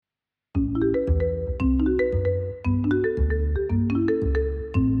Hi,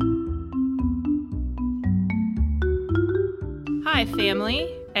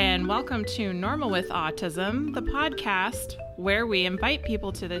 family, and welcome to Normal with Autism, the podcast where we invite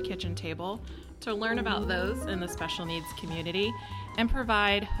people to the kitchen table to learn about those in the special needs community and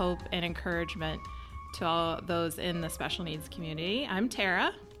provide hope and encouragement to all those in the special needs community. I'm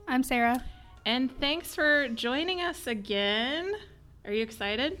Tara. I'm Sarah. And thanks for joining us again. Are you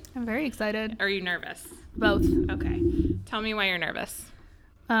excited? I'm very excited. Are you nervous? Both. Okay. Tell me why you're nervous.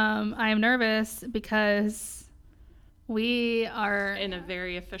 I am nervous because we are in a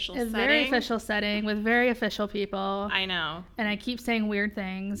very official setting with very official people. I know. And I keep saying weird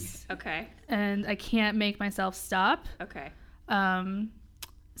things. Okay. And I can't make myself stop. Okay.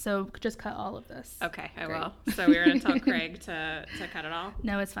 So just cut all of this. Okay, I will. So we're going to tell Craig to cut it all?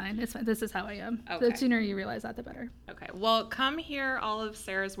 No, it's fine. It's fine. This is how I am. Okay. The sooner you realize that, the better. Okay. Well, come hear all of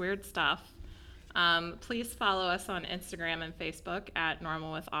Sarah's weird stuff. Please follow us on Instagram and Facebook at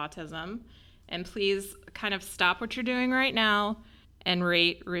Normal with Autism. And please kind of stop what you're doing right now and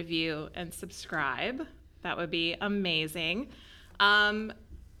rate, review, and subscribe. That would be amazing.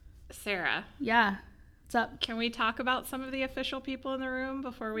 Sarah. Yeah. What's up? Can we talk about some of the official people in the room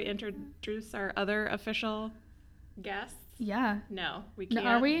before we introduce our other official guests? Yeah. No, we can't.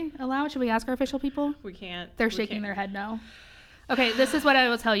 Are we allowed? Should we ask our official people? We can't. They're shaking their head no. Okay, this is what I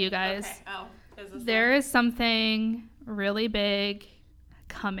will tell you guys. Okay. Oh, there is something really big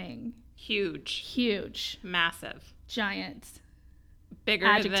coming. Huge. Massive. Giant. Bigger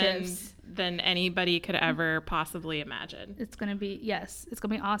adjectives. than anybody could ever possibly imagine. It's going to be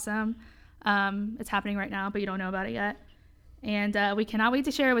awesome. It's happening right now, but you don't know about it yet. And we cannot wait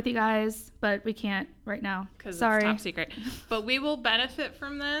to share it with you guys, but we can't right now. Sorry. It's top secret. But we will benefit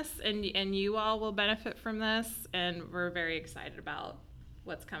from this, and you all will benefit from this, and we're very excited about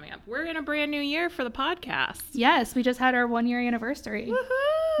what's coming up. We're in a brand new year for the podcast. Yes, we just had our 1-year anniversary.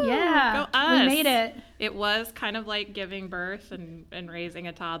 Woohoo! Yeah, go us. We made it. It was kind of like giving birth and raising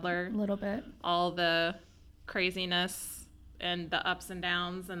a toddler. A little bit. All the craziness and the ups and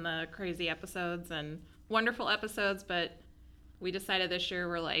downs and the crazy episodes and wonderful episodes, but we decided this year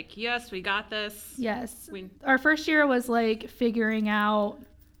we're like, yes, we got this. Yes. Our first year was like figuring out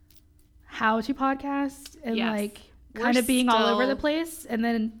how to podcast and kind of being all over the place, and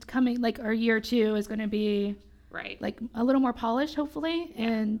then coming like our year 2 is going to be like a little more polished, hopefully,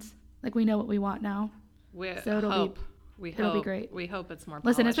 and like we know what we want now. It'll be great. We hope it's more polished.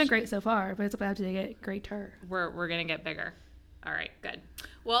 Listen, it's been great so far, but it's about to get greater. We're gonna get bigger. All right, good.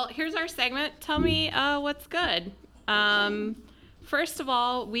 Well, here's our segment. Tell me what's good. First of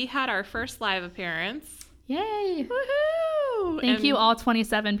all, we had our first live appearance. Yay! Woohoo! Thank you, all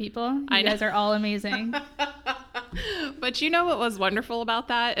 27 people. You guys are all amazing. But you know what was wonderful about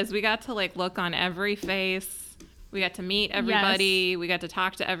that is we got to like look on every face. We got to meet everybody. Yes. We got to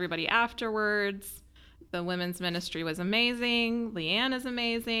talk to everybody afterwards. The women's ministry was amazing. Leanne is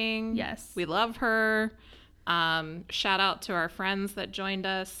amazing. Yes. We love her. Shout out to our friends that joined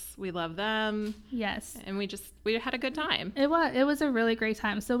us. We love them. Yes. And we had a good time. It was a really great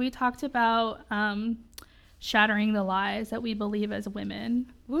time. So we talked about shattering the lies that we believe as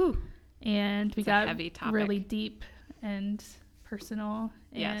women. Woo. And we got really deep and personal.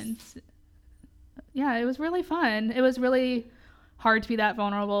 And yeah, it was really fun. It was really hard to be that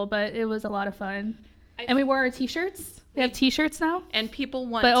vulnerable, but it was a lot of fun. And we wore our t-shirts. We have t-shirts now. And people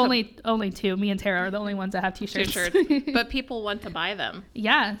want but only 2. Me and Tara are the only ones that have t-shirts. But people want to buy them.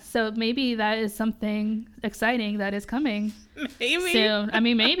 Yeah. So maybe that is something exciting that is coming maybe soon. I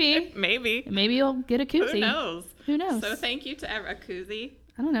mean, maybe. Maybe you'll get a koozie. Who knows? So thank you to a koozie.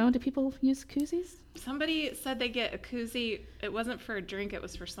 I don't know. Do people use koozies? Somebody said they get a koozie. It wasn't for a drink. It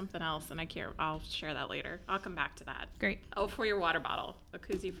was for something else. And I'll share that later. I'll come back to that. Great. Oh, for your water bottle. A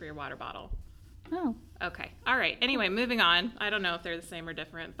koozie for your water bottle. Oh. Okay. All right. Anyway, moving on. I don't know if they're the same or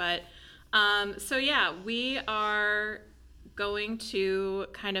different, but so yeah, we are going to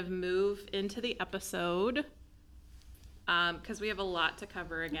kind of move into the episode because we have a lot to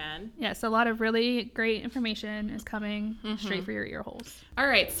cover again. Yes, a lot of really great information is coming straight for your ear holes. All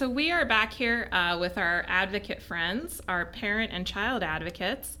right. So we are back here with our advocate friends, our parent and child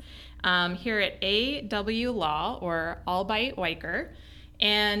advocates here at AW Law, or Albite Weicker.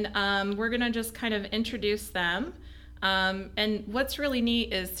 And we're going to just kind of introduce them. And what's really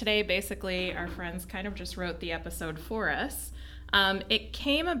neat is today, basically, our friends kind of just wrote the episode for us. It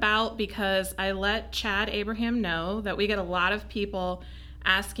came about because I let Chad Abraham know that we get a lot of people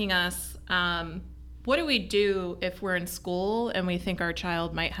asking us, what do we do if we're in school and we think our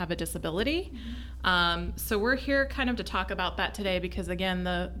child might have a disability? So we're here kind of to talk about that today because, again,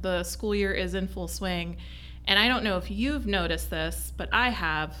 the school year is in full swing. And I don't know if you've noticed this, but I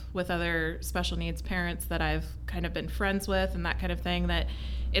have with other special needs parents that I've kind of been friends with and that kind of thing, that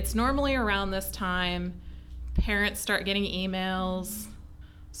it's normally around this time parents start getting emails,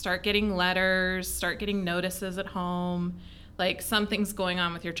 start getting letters, start getting notices at home, like something's going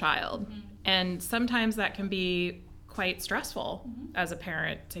on with your child. Mm-hmm. And sometimes that can be quite stressful as a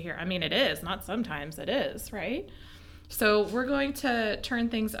parent to hear. I mean, it is, not sometimes, it is, right? So we're going to turn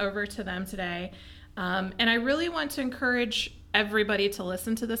things over to them today. And I really want to encourage everybody to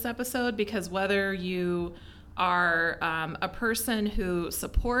listen to this episode, because whether you are a person who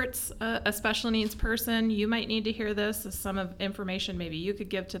supports a special needs person, you might need to hear this as some of information maybe you could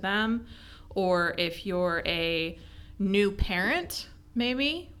give to them. Or if you're a new parent,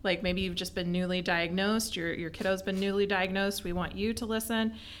 maybe you've just been newly diagnosed, your kiddo's been newly diagnosed, we want you to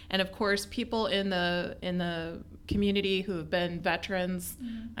listen. And of course, people in the community who have been veterans,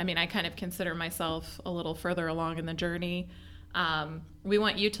 I mean, I kind of consider myself a little further along in the journey. We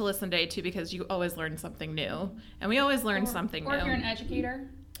want you to listen today too, because you always learn something new, and we always learn something new. Or if you're an educator,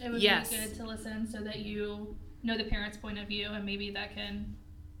 it would be good to listen so that you know the parent's point of view, and maybe that can,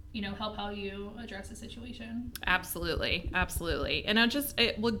 help how you address the situation. Absolutely. And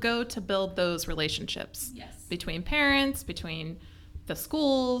it will go to build those relationships between parents, between the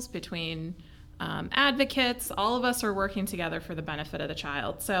schools, between advocates. All of us are working together for the benefit of the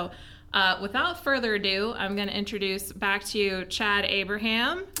child. So without further ado, I'm going to introduce back to you Chad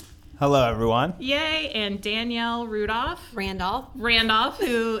Abraham. Hello, everyone. Yay. And Danielle Randolph,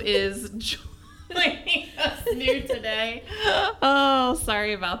 who is joining us new today. Oh,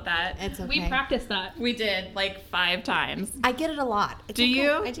 sorry about that. It's okay. We practiced that. We did 5 times. I get it a lot. Do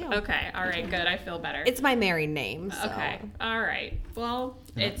you? I do. Okay. All right. Good. I feel better. It's my married name. So. Okay. All right. Well,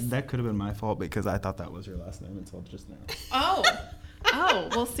 that could have been my fault because I thought that was your last name until just now. Oh,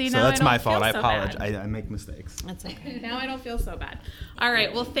 well, see, so now that's I don't my fault. feel I apologize. I make mistakes. That's okay. Now I don't feel so bad. All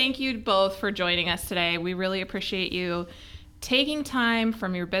right. Well, thank you both for joining us today. We really appreciate you taking time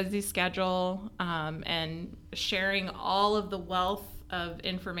from your busy schedule and sharing all of the wealth of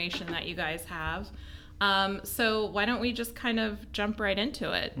information that you guys have. So why don't we just kind of jump right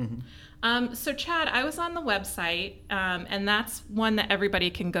into it? Mm-hmm. So Chad, I was on the website, and that's one that everybody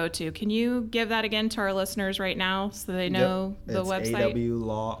can go to. Can you give that again to our listeners right now so they know the website?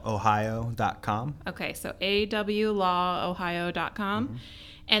 awlawohio.com. Okay, so awlawohio.com. Mm-hmm.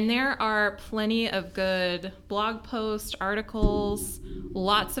 And there are plenty of good blog posts, articles,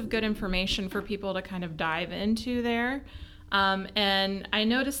 lots of good information for people to kind of dive into there. And I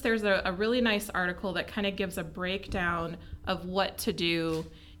noticed there's a really nice article that kind of gives a breakdown of what to do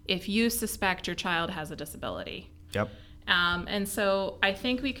if you suspect your child has a disability. Yep. And so I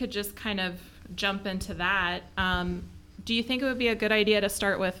think we could just kind of jump into that. Do you think it would be a good idea to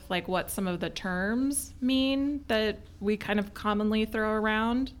start with what some of the terms mean that we kind of commonly throw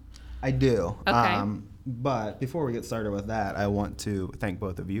around? I do. Okay. But before we get started with that, I want to thank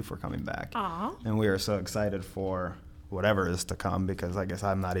both of you for coming back. Aww. And we are so excited for whatever is to come, because I guess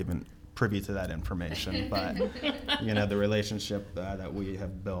I'm not even privy to that information. But, the relationship that we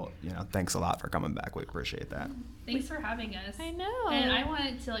have built, thanks a lot for coming back. We appreciate that. Thanks for having us. I know. And I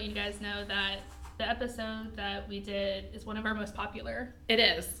wanted to let you guys know that the episode that we did is one of our most popular. It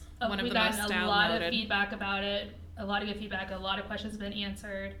is. One of the most downloaded. We got a lot of feedback about it, a lot of good feedback, a lot of questions have been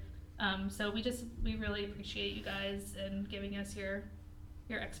answered. So we really appreciate you guys and giving us your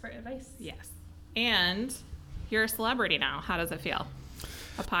expert advice. Yes. And you're a celebrity now. How does it feel?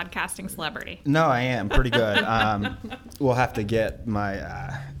 A podcasting celebrity. No, I am pretty good. We'll have to get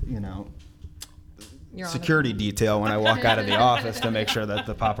my, security detail when I walk out of the office to make sure that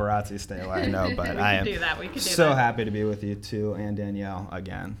the paparazzi stay away. No, but I am so happy to be with you too, and Danielle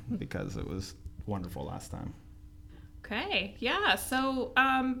again, because it was wonderful last time. Okay, yeah. So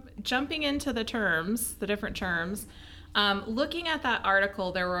jumping into the different terms, looking at that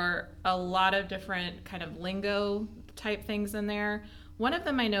article, there were a lot of different kind of lingo type things in there. One of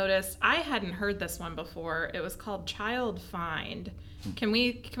them I noticed, I hadn't heard this one before. It was called child find. Can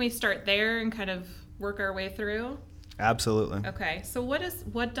we start there and kind of work our way through? Absolutely. Okay. So what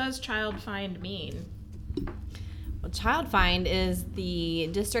does child find mean? Well, child find is the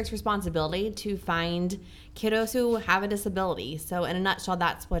district's responsibility to find kiddos who have a disability. So in a nutshell,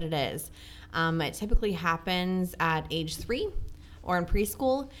 that's what it is. It typically happens at age 3 or in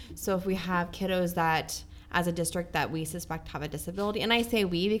preschool. So if we have kiddos that, as a district, that we suspect have a disability, and I say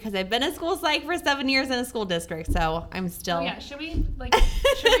we because I've been a school psych for 7 years in a school district, so I'm still. Oh yeah, should we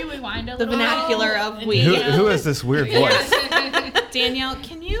rewind a the little? vernacular of we? Who is this weird voice? Danielle,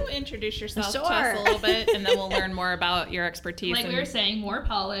 can you introduce yourself Sure. to us a little bit, and then we'll learn more about your expertise? Like we were saying, more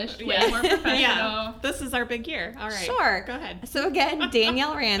polished, way Yeah. more professional. Yeah, this is our big year. All right. Sure. Go ahead. So again,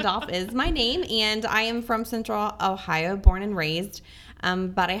 Danielle Randolph is my name, and I am from Central Ohio, born and raised.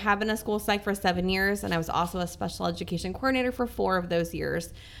 But I have been a school psych for 7 years, and I was also a special education coordinator for 4 of those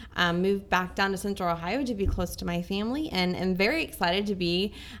years. Moved back down to Central Ohio to be close to my family, and am very excited to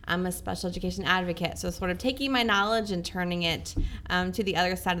be a special education advocate. So sort of taking my knowledge and turning it to the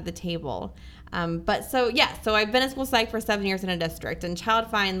other side of the table. So I've been a school psych for 7 years in a district, and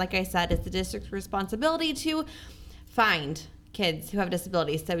Child Find, like I said, is the district's responsibility to find kids who have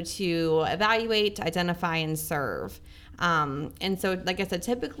disabilities, so to evaluate, identify, and serve. And so, like I said,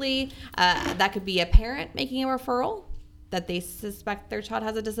 typically that could be a parent making a referral that they suspect their child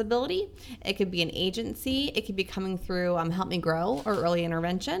has a disability. It could be an agency. It could be coming through Help Me Grow or early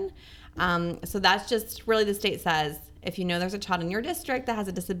intervention. So that's just really, the state says, if you know there's a child in your district that has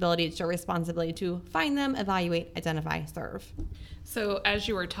a disability, it's your responsibility to find them, evaluate, identify, serve. So as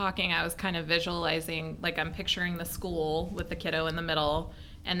you were talking, I was kind of visualizing, like I'm picturing the school with the kiddo in the middle,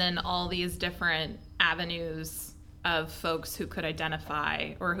 and then all these different avenues of folks who could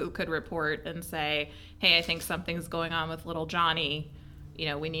identify or who could report and say, hey, I think something's going on with little Johnny. You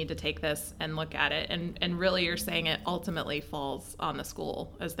know, we need to take this and look at it. And really you're saying it ultimately falls on the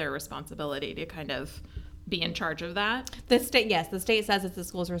school as their responsibility to kind of be in charge of that? The state says it's the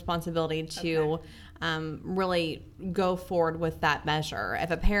school's responsibility to really go forward with that measure.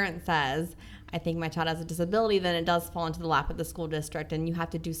 If a parent says, I think my child has a disability, then it does fall into the lap of the school district, and you have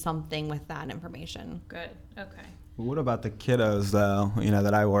to do something with that information. Good. Okay. What about the kiddos, though,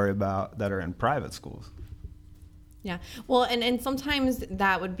 that I worry about that are in private schools? Yeah. Well, and sometimes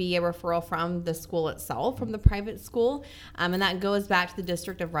that would be a referral from the school itself, from the private school. And that goes back to the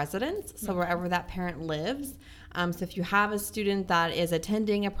district of residence, so wherever that parent lives. So if you have a student that is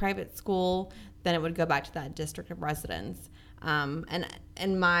attending a private school, then it would go back to that district of residence. And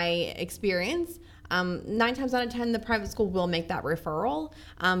in my experience, 9 times out of 10, the private school will make that referral.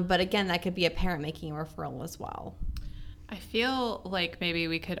 But again, that could be a parent making a referral as well. I feel like maybe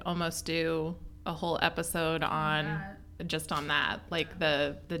we could almost do a whole episode on just on that, like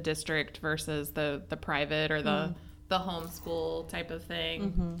the district versus the private or the homeschool type of thing.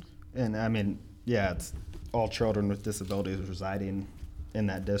 Mm-hmm. And I mean, yeah, it's all children with disabilities residing in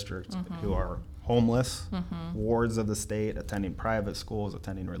that district who are homeless, wards of the state, attending private schools,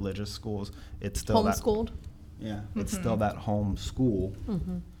 attending religious schools. It's still Homeschooled. It's still that home school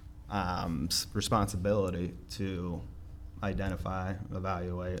responsibility to identify,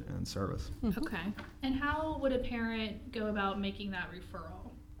 evaluate, and service. Okay. And how would a parent go about making that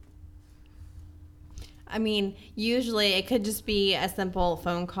referral? I mean, usually it could just be a simple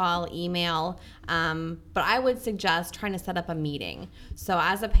phone call, email, but I would suggest trying to set up a meeting. So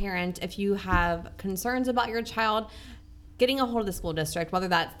as a parent, if you have concerns about your child, getting a hold of the school district, whether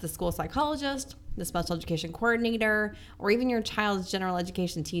that's the school psychologist, the special education coordinator, or even your child's general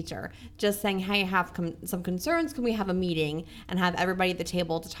education teacher, just saying, hey, I have some concerns, can we have a meeting and have everybody at the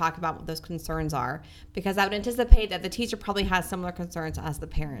table to talk about what those concerns are? Because I would anticipate that the teacher probably has similar concerns as the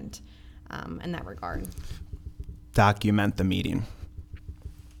parent. In that regard. Document the meeting.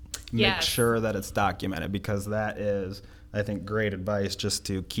 Make Yes. sure that it's documented, because that is, I think, great advice just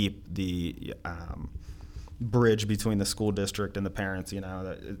to keep the bridge between the school district and the parents,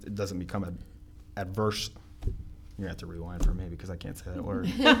 that it doesn't become an adverse. You're going to have to rewind for me because I can't say that word.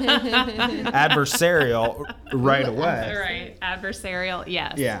 Adversarial right away. Right. Adversarial.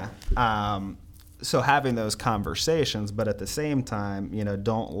 Yes. Yeah. So having those conversations, but at the same time,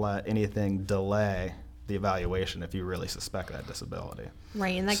 don't let anything delay the evaluation if you really suspect that disability.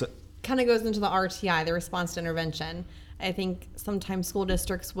 Right, and that kind of goes into the RTI, the response to intervention. I think sometimes school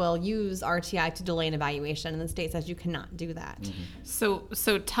districts will use RTI to delay an evaluation, and the state says you cannot do that. So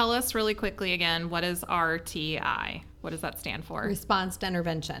tell us really quickly again, what is RTI? What does that stand for? Response to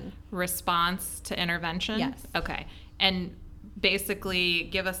intervention. Response to intervention? Yes. Okay. And basically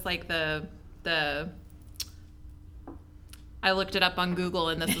give us like the I looked it up on Google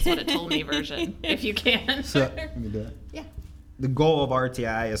and this is what it told me version, if you can. So let me do it. Yeah. The goal of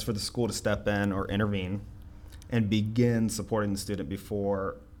RTI is for the school to step in or intervene and begin supporting the student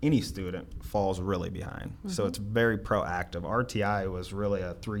before any student falls really behind. So it's very proactive. RTI was really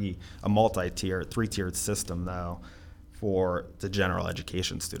a three-tiered system, though, for the general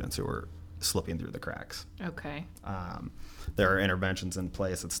education students who were slipping through the cracks. Okay. There are interventions in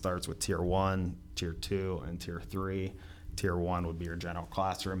place. It starts with Tier 1, Tier 2, and Tier 3. Tier 1 would be your general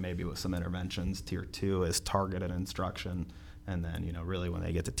classroom, maybe with some interventions. Tier 2 is targeted instruction. And then, really when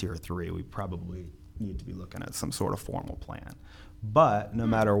they get to Tier 3, we probably need to be looking at some sort of formal plan. But no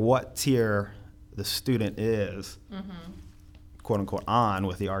matter what tier the student is, quote unquote, on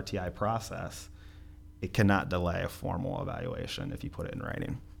with the RTI process, it cannot delay a formal evaluation if you put it in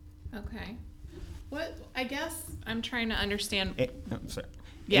writing. Okay. What, I guess I'm trying to understand. I'm sorry.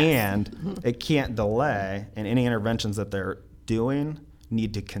 Yes. And it can't delay, and any interventions that they're doing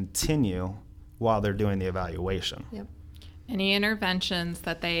need to continue while they're doing the evaluation. Yep. Any interventions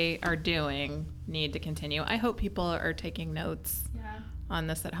that they are doing need to continue. I hope people are taking notes on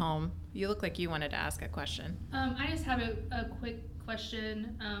this at home. You look like you wanted to ask a question. I just have a quick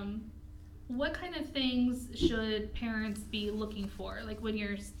question. What kind of things should parents be looking for? Like when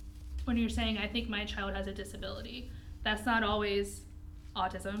you're saying, I think my child has a disability, that's not always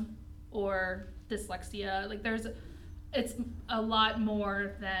autism or dyslexia. Like it's a lot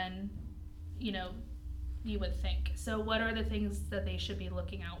more than, you would think. So what are the things that they should be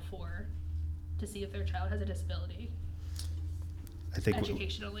looking out for to see if their child has a disability? I think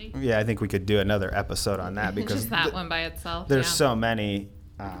educationally. I think we could do another episode on that because just that one by itself. There's so many.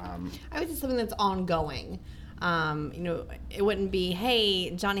 I would say something that's ongoing. It wouldn't be,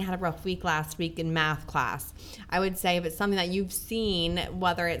 hey, Johnny had a rough week last week in math class. I would say if it's something that you've seen,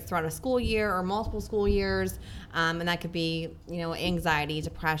 whether it's throughout a school year or multiple school years, and that could be, anxiety,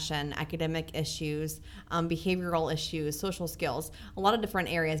 depression, academic issues, behavioral issues, social skills, a lot of different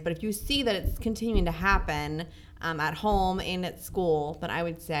areas. But if you see that it's continuing to happen at home and at school, then I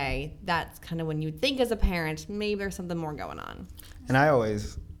would say that's kind of when you'd think as a parent, maybe there's something more going on.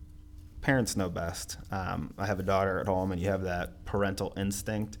 And parents know best. I have a daughter at home, and you have that parental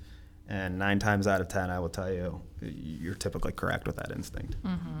instinct, and 9 times out of 10, I will tell you, you're typically correct with that instinct.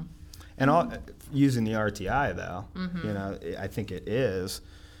 Mm-hmm. And using the RTI, though, I think it is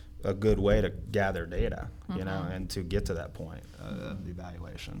a good way to gather data, and to get to that point of the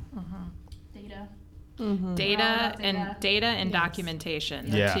evaluation. Data. Mm-hmm. Data and documentation.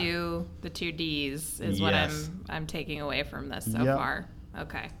 The two D's is what I'm taking away from this so far.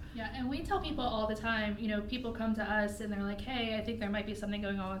 Okay. Yeah, and we tell people all the time, people come to us and they're like, hey, I think there might be something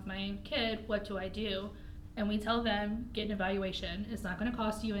going on with my kid. What do I do? And we tell them, get an evaluation. It's not going to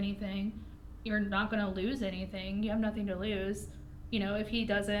cost you anything. You're not going to lose anything. You have nothing to lose. If he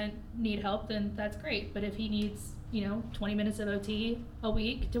doesn't need help, then that's great. But if he needs, 20 minutes of OT a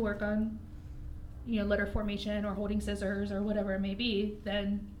week to work on, letter formation or holding scissors or whatever it may be,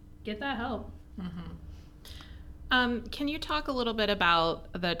 then get that help. Mm-hmm. Can you talk a little bit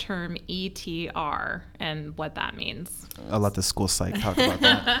about the term ETR and what that means? I'll let the school psych talk about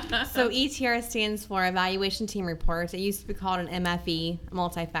that. So ETR stands for Evaluation Team Report. It used to be called an MFE,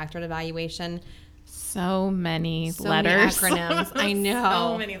 multi-factored evaluation. So many letters. Many acronyms. I know.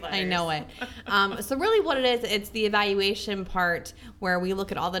 So many letters. I know it. So really what it is, it's the evaluation part where we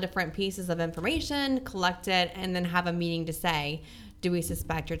look at all the different pieces of information, collect it, and then have a meeting to say, do we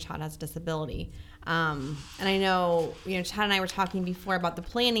suspect your child has a disability? And I know, Chad and I were talking before about the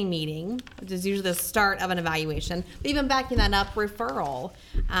planning meeting, which is usually the start of an evaluation. But even backing that up, referral.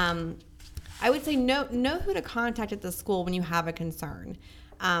 I would say know who to contact at the school when you have a concern.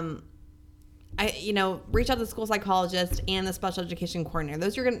 Reach out to the school psychologist and the special education coordinator.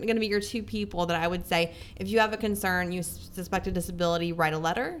 Those are going to be your two people that I would say, if you have a concern, you suspect a disability, write a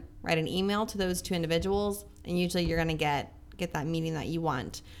letter, write an email to those two individuals, and usually you're going to get that meeting that you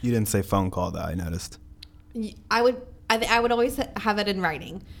want. You didn't say phone call, though, I noticed. I would always have it in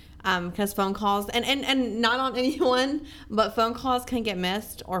writing, because phone calls, and not on anyone, but phone calls can get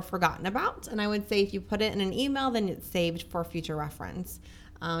missed or forgotten about. And I would say if you put it in an email, then it's saved for future reference.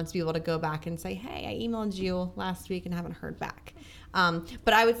 To be able to go back and say, hey, I emailed you last week and haven't heard back.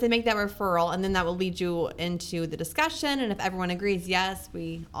 But I would say make that referral, and then that will lead you into the discussion. And if everyone agrees, yes,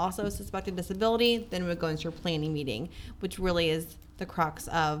 we also suspect a disability, then we would go into your planning meeting, which really is the crux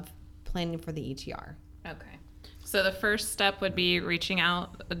of planning for the ETR. Okay. So the first step would be reaching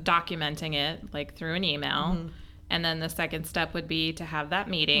out, documenting it, like through an email. Mm-hmm. And then the second step would be to have that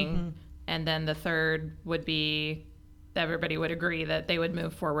meeting. Mm-hmm. And then the third would be everybody would agree that they would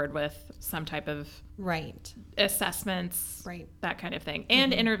move forward with some type of assessments, that kind of thing,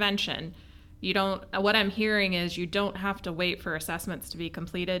 and intervention. What I'm hearing is you don't have to wait for assessments to be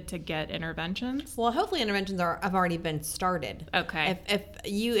completed to get interventions. Well, hopefully interventions have already been started. Okay.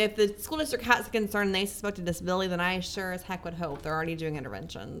 If the school district has a concern and they suspect a disability, then I sure as heck would hope they're already doing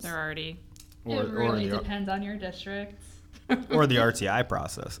interventions. They're already. It really depends on your district. Or the RTI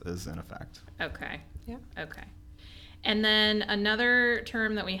process is in effect. Okay. Yeah. Okay. And then another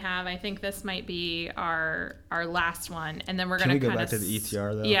term that we have, I think this might be our last one, and then we're going to go back to the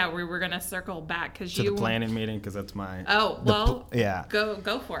ETR though? Yeah, we're going to circle back because to the planning meeting, because that's my. Oh well, yeah.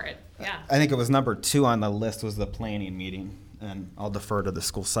 Go for it. Yeah. I think it was number 2 on the list was the planning meeting, and I'll defer to the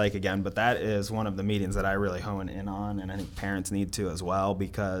school psych again, but that is one of the meetings that I really hone in on, and I think parents need to as well,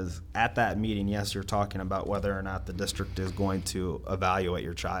 because at that meeting, yes, you're talking about whether or not the district is going to evaluate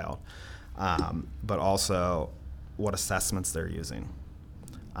your child, but also what assessments they're using,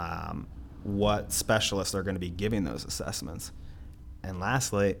 what specialists are going to be giving those assessments, and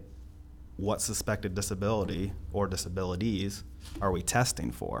lastly, what suspected disability or disabilities are we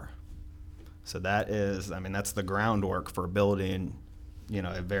testing for? So that is, that's the groundwork for building,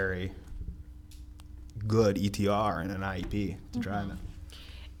 a very good ETR and an IEP to drive it.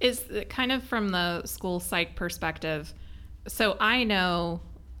 Is kind of from the school psych perspective. So I know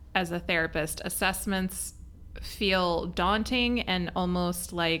as a therapist, assessments feel daunting and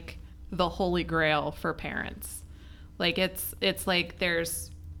almost like the holy grail for parents. Like it's like there's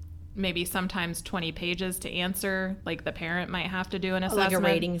maybe sometimes 20 pages to answer. Like the parent might have to do an assessment. Like a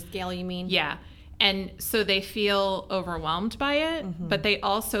rating scale, you mean? Yeah. And so they feel overwhelmed by it, but they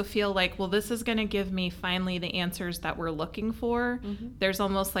also feel like, well, this is going to give me finally the answers that we're looking for. There's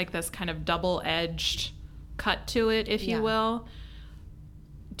almost like this kind of double-edged cut to it, if you will.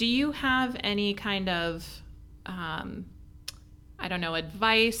 Do you have any kind of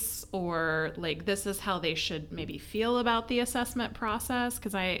advice, or like this is how they should maybe feel about the assessment process?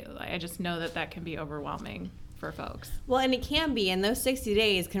 Because I just know that can be overwhelming for folks. Well, and it can be, and those 60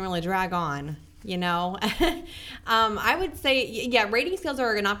 days can really drag on, I would say, rating scales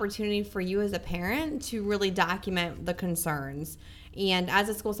are an opportunity for you as a parent to really document the concerns. And as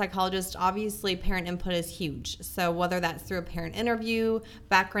a school psychologist, obviously parent input is huge. So whether that's through a parent interview,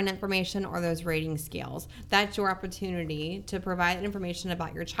 background information, or those rating scales, that's your opportunity to provide information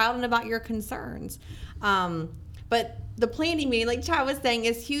about your child and about your concerns. But the planning meeting, like Chad was saying,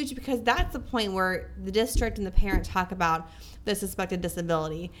 is huge because that's the point where the district and the parent talk about the suspected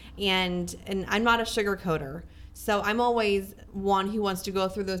disability. And I'm not a sugarcoater. So I'm always one who wants to go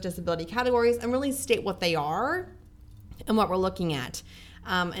through those disability categories and really state what they are and what we're looking at,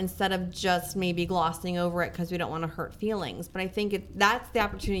 instead of just maybe glossing over it because we don't want to hurt feelings. But I think that's the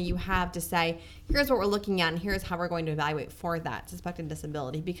opportunity you have to say, here's what we're looking at and here's how we're going to evaluate for that suspected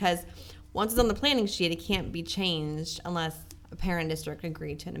disability. Because once it's on the planning sheet, it can't be changed unless a parent district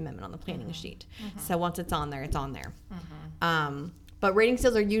agreed to an amendment on the planning sheet. So once it's on there, it's on there. But rating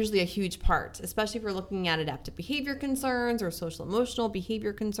scales are usually a huge part, especially if you're looking at adaptive behavior concerns or social emotional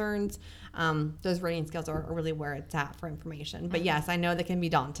behavior concerns. Those rating scales are really where it's at for information. But yes, I know they can be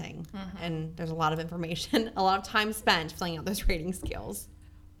daunting, and there's a lot of information, a lot of time spent filling out those rating scales.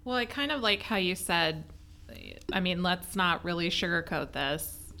 Well, I kind of like how you said, let's not really sugarcoat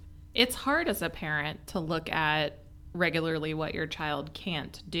this. It's hard as a parent to look at regularly what your child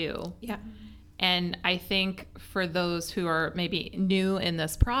can't do. Yeah. And I think for those who are maybe new in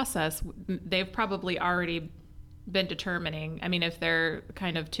this process, they've probably already been determining, if they're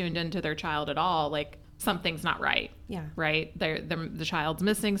kind of tuned into their child at all, like something's not right. Yeah. Right? The child's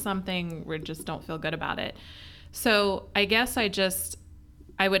missing something. We just don't feel good about it. So I guess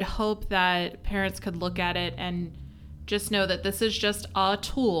I would hope that parents could look at it and just know that this is just a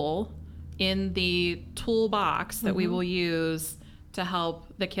tool in the toolbox that we will use to help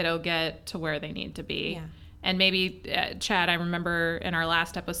the kiddo get to where they need to be. Yeah. And maybe, Chad, I remember in our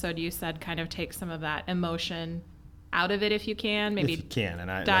last episode you said kind of take some of that emotion out of it if you can. Maybe if you can,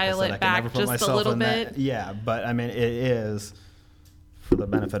 and dial it back just a little bit. Yeah, but it is for the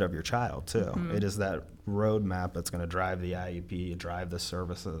benefit of your child too. It is that roadmap that's going to drive the IEP, drive the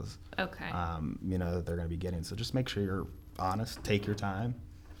services. Okay. That they're going to be getting. So just make sure you're honest. Take your time.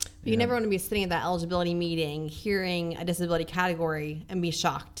 You never want to be sitting at that eligibility meeting, hearing a disability category, and be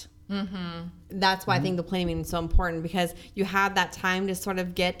shocked. That's why I think the planning meeting is so important, because you have that time to sort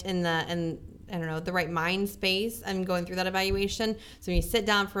of get in the right mind space and going through that evaluation. So when you sit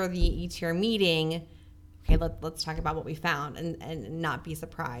down for the ETR meeting, okay, let's talk about what we found and not be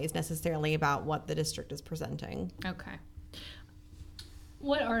surprised necessarily about what the district is presenting. Okay.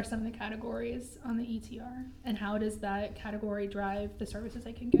 What are some of the categories on the ETR, and how does that category drive the services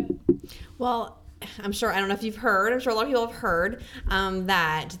they can get? Well, I don't know if you've heard, I'm sure a lot of people have heard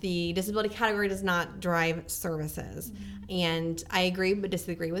that the disability category does not drive services. And I agree but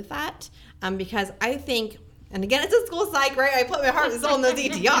disagree with that, because I think, and again, it's a school psych, right? I put my heart and soul in those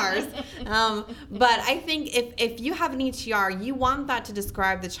ETRs. But I think if you have an ETR, you want that to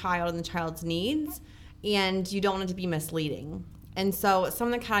describe the child and the child's needs, and you don't want it to be misleading. And so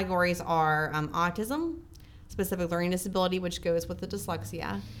some of the categories are autism, specific learning disability, which goes with the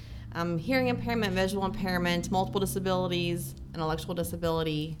dyslexia, hearing impairment, visual impairment, multiple disabilities, intellectual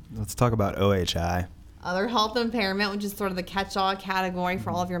disability. Let's talk about OHI. Other health impairment, which is sort of the catch-all category for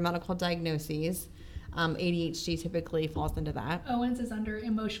all of your medical diagnoses. ADHD typically falls into that. Owens is under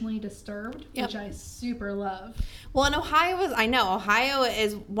emotionally disturbed, which I super love. Well, in Ohio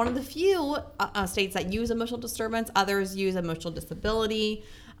is one of the few states that use emotional disturbance. Others use emotional disability,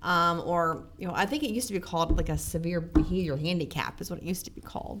 or I think it used to be called like a severe behavior handicap is what it used to be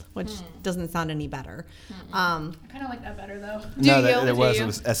called, which doesn't sound any better. I kind of like that better though. It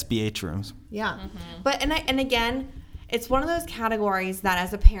was SBH rooms. Yeah, but and again. It's one of those categories that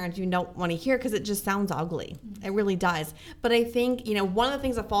as a parent you don't want to hear because it just sounds ugly. It really does. But I think, one of the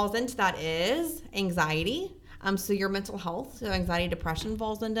things that falls into that is anxiety. So your mental health, so anxiety, depression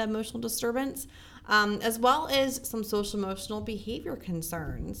falls into emotional disturbance, as well as some social emotional behavior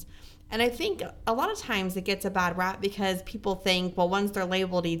concerns. And I think a lot of times it gets a bad rap because people think, well, once they're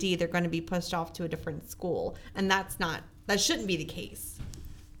labeled ED, they're going to be pushed off to a different school. And that shouldn't be the case.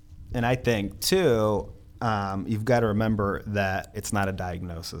 And I think, too, you've got to remember that it's not a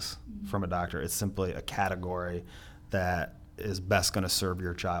diagnosis from a doctor. It's simply a category that is best going to serve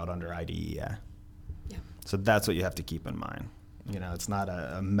your child under IDEA. Yeah. So that's what you have to keep in mind. It's not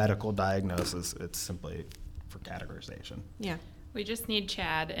a medical diagnosis. It's simply for categorization. Yeah. We just need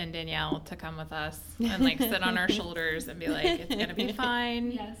Chad and Danielle to come with us and sit on our shoulders and be like, it's going to be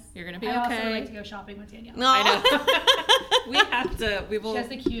fine. Yes. You're going to be I okay. also would like to go shopping with Danielle. No. I know. We have to. We will. She has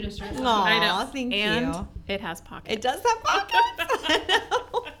the cutest dress. I know. Thank and you. It has pockets. It does have pockets. I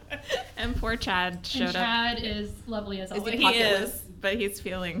know. And poor Chad showed up. Chad is lovely as always. He is, but he's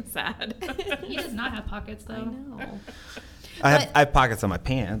feeling sad. He does not have pockets though. I know. I have pockets on my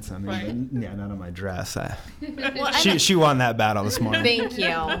pants. I mean, not on my dress. Well, she won that battle this morning. Thank you.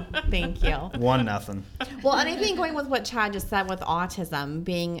 1-0. Well, and I think going with what Chad just said with autism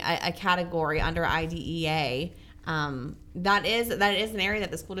being a category under IDEA, that is an area that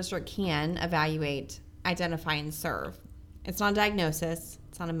the school district can evaluate, identify, and serve. It's not a diagnosis.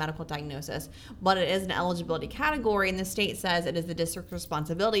 It's not a medical diagnosis, but it is an eligibility category, and the state says it is the district's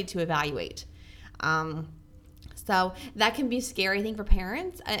responsibility to evaluate. So that can be scary, I think, for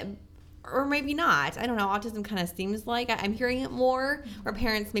parents, or maybe not. I don't know. Autism kind of seems like I'm hearing it more, where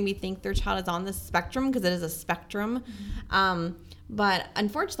parents maybe think their child is on the spectrum because it is a spectrum. But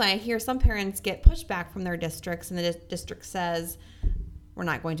unfortunately, I hear some parents get pushback from their districts, and the district says, we're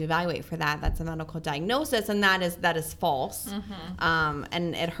not going to evaluate for that. That's a medical diagnosis, and that is false.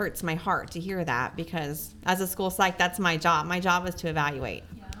 And it hurts my heart to hear that because as a school psych, that's my job. My job is to evaluate.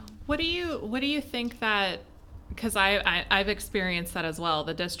 Yeah. What do you think that? Because I've experienced that as well.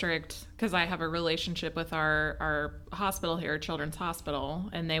 The district, because I have a relationship with our hospital here, Children's Hospital,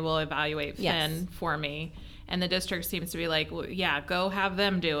 and they will evaluate Finn for me. And the district seems to be like, well, yeah, go have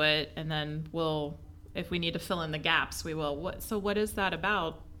them do it, and then we'll, if we need to fill in the gaps, we will. So what is that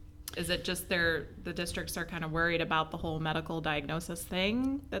about? Is it just the districts are kind of worried about the whole medical diagnosis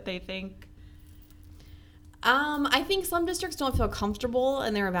thing that they think? I think some districts don't feel comfortable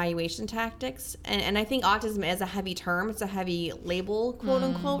in their evaluation tactics. And I think autism is a heavy term. It's a heavy label, quote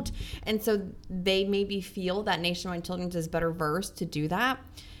unquote. And so they maybe feel that Nationwide Children's is better versed to do that.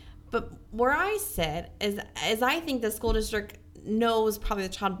 But where I sit is I think the school district knows probably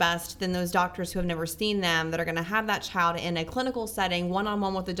the child best than those doctors who have never seen them, that are going to have that child in a clinical setting,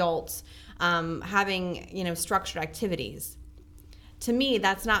 one-on-one with adults, having, structured activities. To me,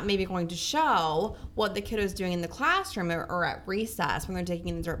 that's not maybe going to show what the kiddo's doing in the classroom or at recess when they're taking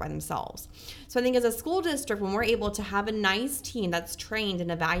in the dirt by themselves. So I think as a school district, when we're able to have a nice team that's trained in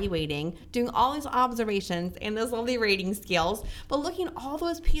evaluating, doing all these observations and those lovely rating scales, but looking at all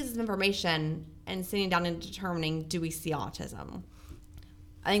those pieces of information and sitting down and determining, do we see autism?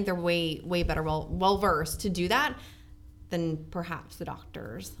 I think they're way, way better well-versed to do that than perhaps the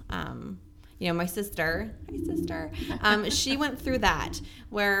doctors. My sister, she went through that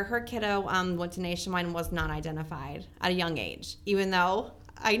where her kiddo went to Nationwide and was not identified at a young age, even though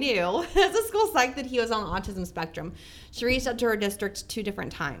I knew as a school psych that he was on the autism spectrum. She reached out to her district 2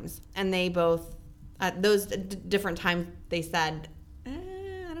 different times, and they both, at those different times, they said, I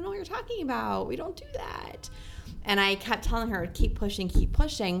don't know what you're talking about. We don't do that. And I kept telling her, keep pushing.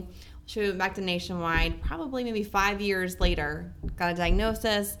 She went back to Nationwide, probably maybe 5 years later, got a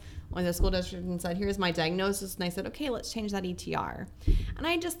diagnosis, went to the school district and said, here's my diagnosis. And I said, okay, let's change that ETR. And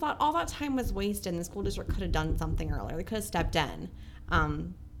I just thought all that time was wasted, and the school district could have done something earlier. They could have stepped in.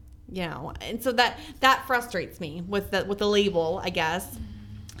 And so that frustrates me with the label, I guess,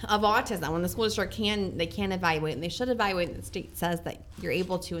 of autism. When the school district can evaluate, and they should evaluate, and the state says that you're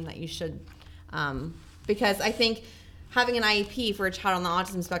able to and that you should because I think having an IEP for a child on the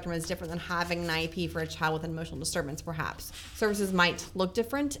autism spectrum is different than having an IEP for a child with an emotional disturbance, perhaps. Services might look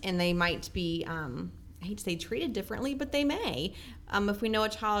different, and they might be, I hate to say treated differently, but they may, if we know a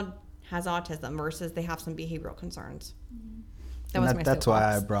child has autism versus they have some behavioral concerns. That's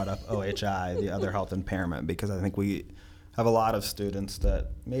why I brought up OHI, the other health impairment, because I think we have a lot of students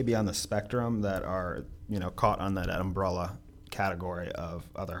that may be on the spectrum that are, caught on that umbrella category of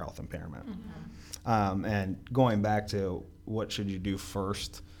other health impairment. And going back to what should you do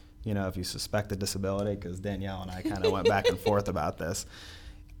first, if you suspect a disability, because Danielle and I kind of went back and forth about this.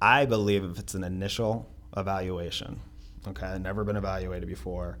 I believe if it's an initial evaluation, okay, never been evaluated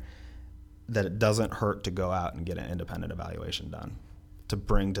before, that it doesn't hurt to go out and get an independent evaluation done to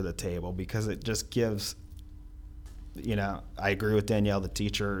bring to the table, because it just gives, I agree with Danielle, the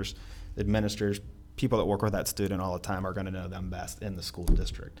teachers, administrators, people that work with that student all the time are going to know them best in the school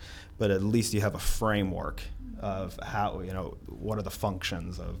district. But at least you have a framework of how, what are the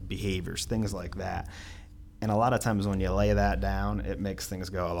functions of behaviors, things like that. And a lot of times when you lay that down, it makes things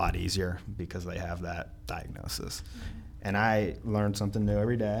go a lot easier because they have that diagnosis. And I learn something new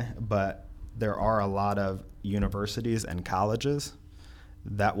every day, but there are a lot of universities and colleges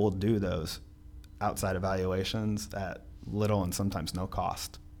that will do those outside evaluations at little and sometimes no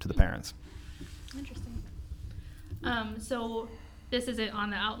cost to the parents. Interesting. So this isn't on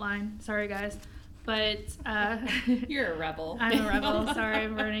the outline. Sorry, guys. But you're a rebel. I'm a rebel. Sorry,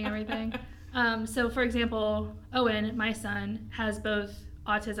 I'm burning everything. So, for example, Owen, my son, has both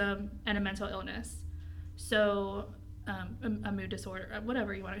autism and a mental illness. So, a mood disorder,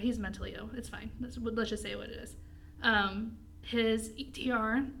 whatever you want. He's mentally ill. It's fine. Let's just say what it is. His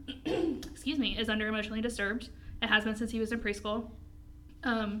ETR, is under emotionally disturbed. It has been since he was in preschool.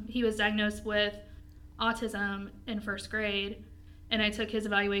 He was diagnosed with autism in first grade, and I took his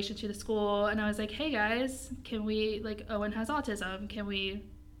evaluation to the school, and I was like, hey guys, can we, Owen has autism, can we,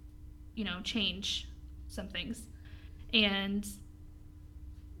 change some things? And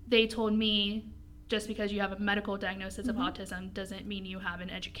they told me, just because you have a medical diagnosis of autism doesn't mean you have an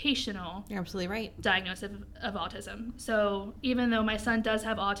educational You're absolutely right. diagnosis of autism. So even though my son does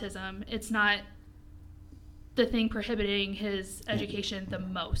have autism, it's not the thing prohibiting his education the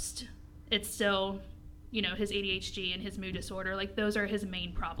most. It's still, his ADHD and his mood disorder, those are his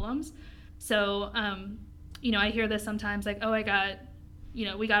main problems. So, I hear this sometimes, we got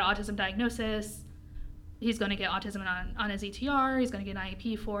autism diagnosis. He's going to get autism on his ETR. He's going to get an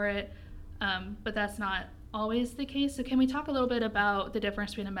IEP for it. But that's not always the case. So can we talk a little bit about the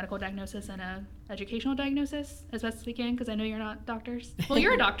difference between a medical diagnosis and an educational diagnosis as best as we can? Because I know you're not doctors. Well,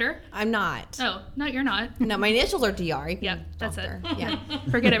 you're a doctor. I'm not. Oh, no, you're not. No, my initials are DR. Yeah, that's doctor. it. Yeah.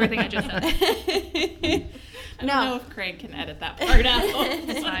 Forget everything I just said. I don't know if Craig can edit that part out.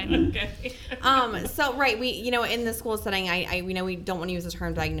 It's fine. Okay. So right, we in the school setting, we don't want to use the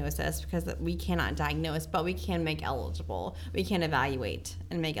term diagnosis because we cannot diagnose, but we can make eligible. We can evaluate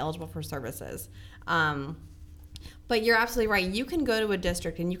and make eligible for services. But you're absolutely right. You can go to a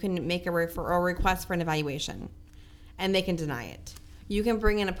district and you can make a request for an evaluation, and they can deny it. You can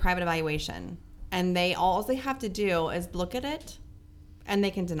bring in a private evaluation, and all they have to do is look at it, and they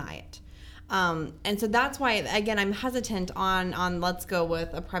can deny it. And so that's why, again, I'm hesitant on let's go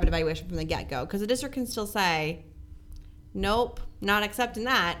with a private evaluation from the get-go, because the district can still say, nope, not accepting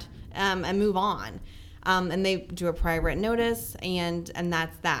that, and move on. And they do a prior written notice, and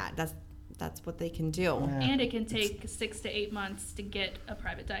that's that. That's what they can do. Yeah. And it can take 6 to 8 months to get a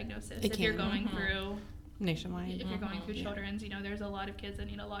private diagnosis if you're going through nationwide. If you're going through children's, there's a lot of kids that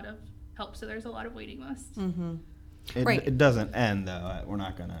need a lot of help, so there's a lot of waiting lists. Mm-hmm. It doesn't end though. We're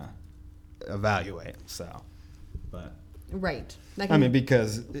not gonna evaluate. So, but right.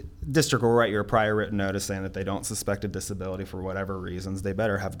 Because district will write you a prior written notice saying that they don't suspect a disability for whatever reasons. They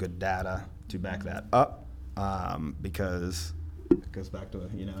better have good data to back that up, because it goes back to,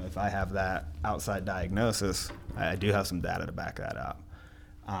 if I have that outside diagnosis, I do have some data to back that up.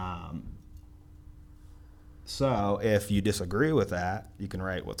 So if you disagree with that, you can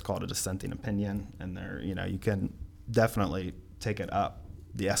write what's called a dissenting opinion, and you can definitely take it up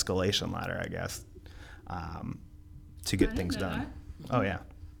the escalation ladder, I guess, to get things done. Oh yeah.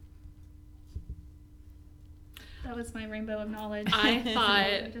 That was my rainbow of knowledge.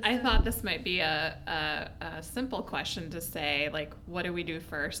 I thought this might be a simple question to say, what do we do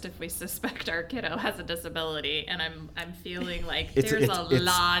first if we suspect our kiddo has a disability? And I'm feeling like there's a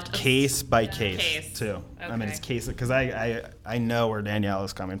lot of case by case too. Okay. It's case, because I know where Danielle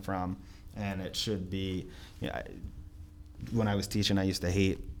is coming from, and it should be. When I was teaching, I used to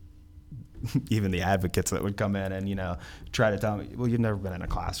hate even the advocates that would come in and, try to tell me, well, you've never been in a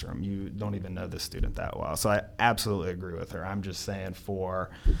classroom. You don't even know the student that well. So I absolutely agree with her. I'm just saying for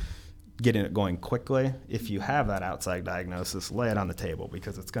getting it going quickly, if you have that outside diagnosis, lay it on the table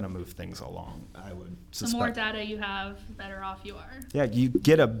because it's going to move things along. I would suspect. The more data you have, the better off you are. Yeah, you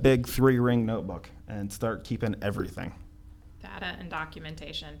get a big 3-ring notebook and start keeping everything. Data and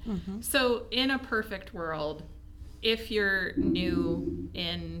documentation. Mm-hmm. So in a perfect world, if you're new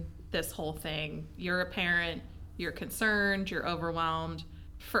in this whole thing, you're a parent, you're concerned, you're overwhelmed,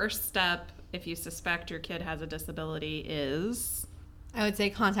 first step, if you suspect your kid has a disability, is? I would say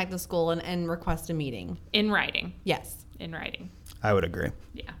contact the school and request a meeting. In writing. Yes. In writing. I would agree.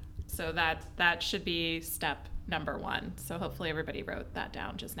 Yeah. So that should be step number 1. So hopefully everybody wrote that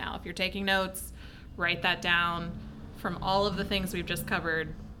down just now. If you're taking notes, write that down. From all of the things we've just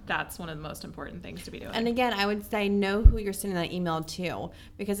covered, that's one of the most important things to be doing. And again, I would say know who you're sending that email to,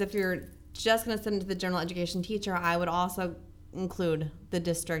 because if you're just going to send it to the general education teacher, I would also include the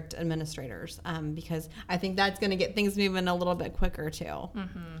district administrators, because I think that's going to get things moving a little bit quicker too.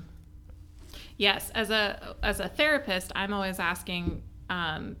 Mm-hmm. Yes, as a therapist, I'm always asking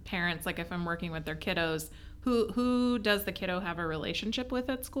parents, like if I'm working with their kiddos, who does the kiddo have a relationship with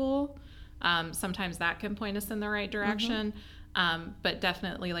at school? Sometimes that can point us in the right direction. Mm-hmm. But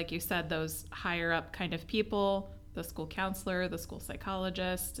definitely, like you said, those higher up kind of people, the school counselor, the school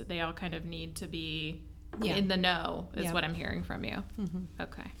psychologist, they all kind of need to be in the know is what I'm hearing from you. Mm-hmm.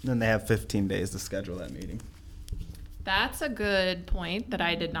 Okay. Then they have 15 days to schedule that meeting. That's a good point that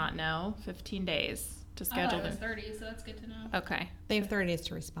I did not know. 15 days to schedule. It was 30, so that's good to know. Okay. They have 30 days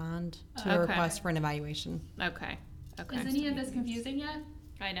to respond to a request for an evaluation. Okay. Is any of this confusing yet?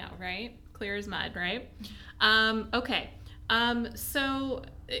 I know, right? Clear as mud, right? Okay. So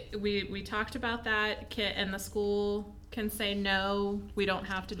we talked about that, and the school can say no, we don't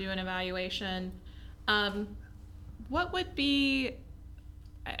have to do an evaluation. What would be,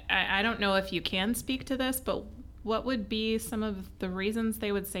 I don't know if you can speak to this, but what would be some of the reasons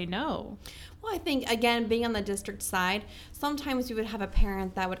they would say no? Well, I think, again, being on the district side, sometimes we would have a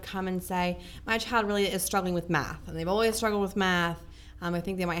parent that would come and say, my child really is struggling with math, and they've always struggled with math. I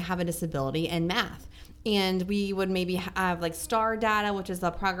think they might have a disability in math. And we would maybe have like STAR data, which is a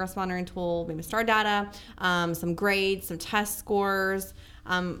progress monitoring tool, maybe STAR data, some grades, some test scores,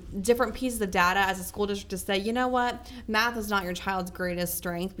 different pieces of data as a school district to say, you know what, math is not your child's greatest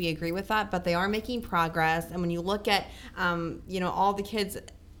strength. We agree with that, but they are making progress. And when you look at, all the kids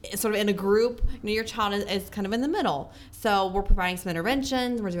sort of in a group, your child is kind of in the middle. So we're providing some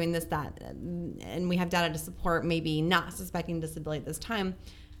interventions, we're doing this, that, and we have data to support maybe not suspecting disability at this time.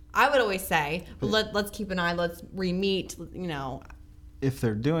 I would always say, let's keep an eye, let's re-meet, If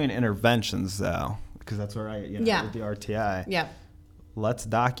they're doing interventions, though, because that's where with the RTI, let's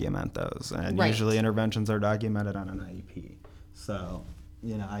document those. And usually interventions are documented on an IEP. So,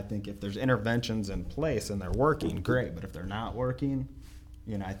 I think if there's interventions in place and they're working, great. But if they're not working,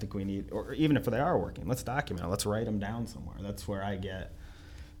 I think we need, or even if they are working, let's document it. Let's write them down somewhere. That's where I get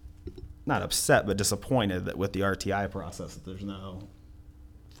not upset, but disappointed that with the RTI process that there's no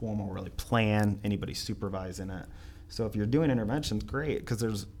formal really plan, anybody supervising it. So if you're doing interventions, great, because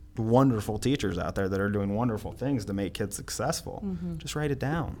there's wonderful teachers out there that are doing wonderful things to make kids successful. Mm-hmm. Just write it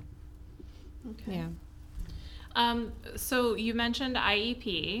down. Okay. Yeah. So you mentioned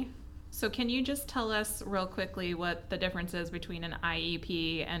IEP. So can you just tell us real quickly what the difference is between an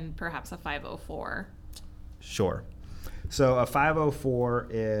IEP and perhaps a 504? Sure. So a 504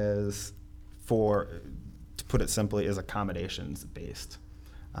 is, to put it simply, is accommodations based.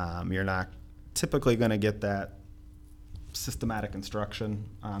 You're not typically going to get that systematic instruction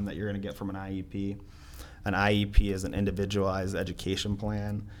that you're going to get from an IEP. An IEP is an individualized education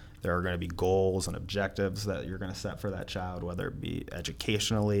plan. There are going to be goals and objectives that you're going to set for that child, whether it be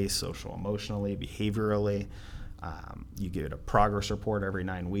educationally, social, emotionally, behaviorally. You get a progress report every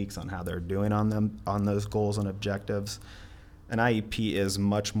 9 weeks on how they're doing on those goals and objectives. An IEP is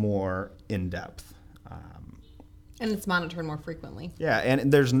much more in-depth. And it's monitored more frequently. Yeah,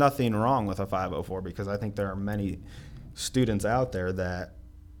 and there's nothing wrong with a 504 because I think there are many students out there that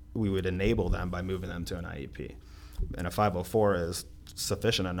we would enable them by moving them to an IEP. And a 504 is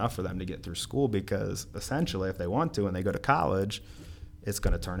sufficient enough for them to get through school because essentially if they want to and they go to college, it's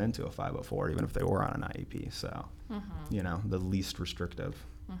going to turn into a 504 even if they were on an IEP. So, the least restrictive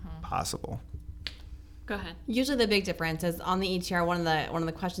possible. Go ahead. Usually the big difference is on the ETR, one of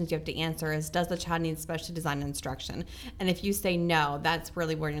the questions you have to answer is, does the child need specially designed instruction? And if you say no, that's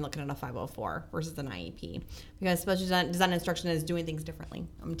really where you're looking at a 504 versus an IEP. Because special design instruction is doing things differently.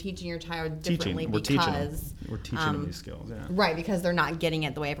 I'm teaching your child differently We're teaching them these skills. Yeah. Right, because they're not getting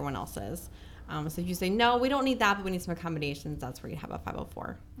it the way everyone else is. So if you say, no, we don't need that, but we need some accommodations, that's where you have a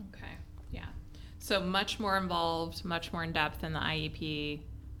 504. Okay, yeah. So much more involved, much more in depth in the IEP.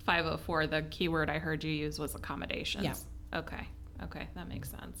 504, the key word I heard you use was accommodations. Yeah. Okay, that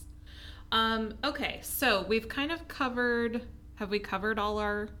makes sense. Okay, so we've kind of have we covered all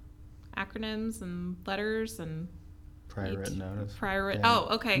our acronyms and letters and prior written notice? Yeah. Oh,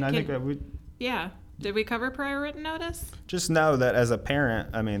 okay. And I think that yeah. Did we cover prior written notice? Just know that as a parent,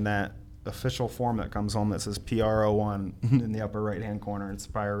 I mean, that official form that comes home that says PRO1 in the upper right-hand corner, it's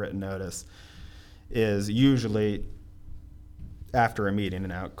prior written notice, is usually after a meeting, and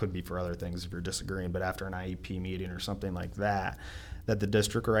now it could be for other things if you're disagreeing, but after an IEP meeting or something like that, that the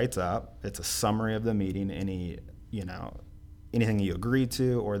district writes up. It's a summary of the meeting, anything you agreed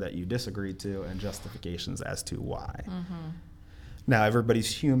to or that you disagreed to, and justifications as to why. Mm-hmm. Now, everybody's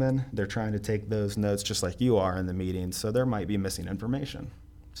human. They're trying to take those notes just like you are in the meeting, so there might be missing information.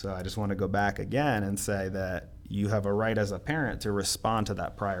 So I just want to go back again and say that you have a right as a parent to respond to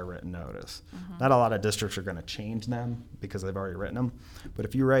that prior written notice. Mm-hmm. Not a lot of districts are going to change them because they've already written them. But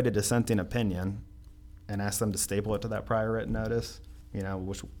if you write a dissenting opinion and ask them to staple it to that prior written notice,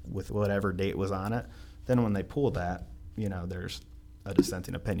 which with whatever date was on it, then when they pull that, there's a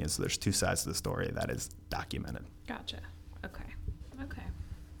dissenting opinion. So there's two sides to the story that is documented. Gotcha. Okay.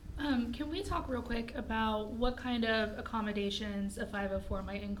 Can we talk real quick about what kind of accommodations a 504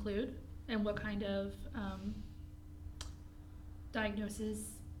 might include and what kind of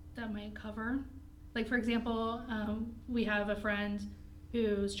diagnosis that might cover? Like, for example, we have a friend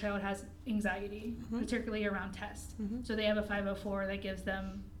whose child has anxiety, mm-hmm. particularly around tests. Mm-hmm. So they have a 504 that gives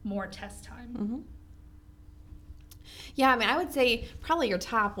them more test time. Mm-hmm. Yeah, I mean, I would say probably your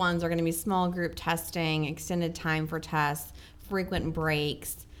top ones are going to be small group testing, extended time for tests, frequent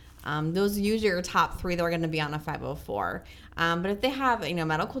breaks. Those are usually your top three that are going to be on a 504. But if they have,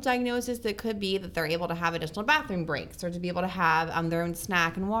 medical diagnosis, it could be that they're able to have additional bathroom breaks or to be able to have their own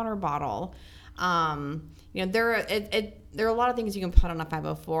snack and water bottle. There are a lot of things you can put on a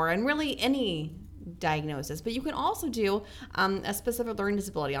 504 and really any diagnosis. But you can also do a specific learning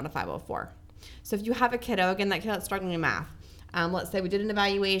disability on a 504. So if you have a kiddo, again, that kiddo that's struggling in math, let's say we did an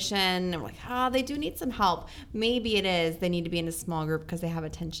evaluation and we're like, they do need some help. Maybe it is they need to be in a small group because they have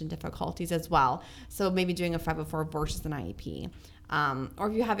attention difficulties as well. So maybe doing a 504 versus an IEP. Or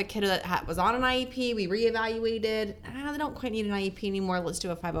if you have a kiddo that was on an IEP, we reevaluated, they don't quite need an IEP anymore. Let's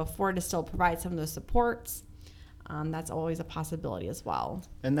do a 504 to still provide some of those supports. That's always a possibility as well.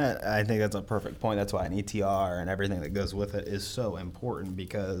 And I think that's a perfect point. That's why an ETR and everything that goes with it is so important,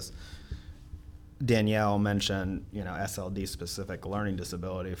 because Danielle mentioned, SLD specific learning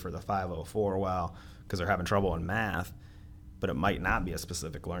disability for the 504, because they're having trouble in math, but it might not be a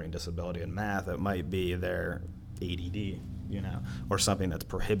specific learning disability in math. It might be their ADD, or something that's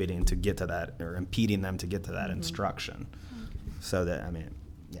prohibiting to get to that or impeding them to get to that mm-hmm. instruction. Okay. So that,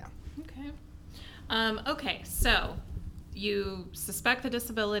 yeah. Okay. Okay. So you suspect the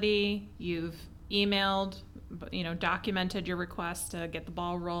disability, you've emailed, documented your request to get the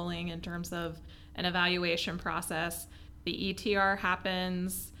ball rolling in terms of an evaluation process. The ETR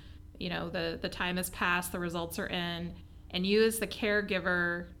happens, the time has passed, the results are in, and you as the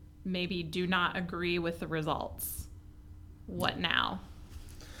caregiver maybe do not agree with the results. What now?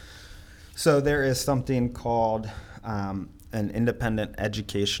 So there is something called an independent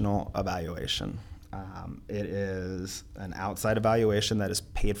educational evaluation. It is an outside evaluation that is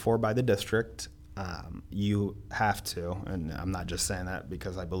paid for by the district. You have to, and I'm not just saying that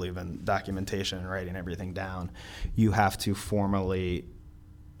because I believe in documentation and writing everything down, you have to formally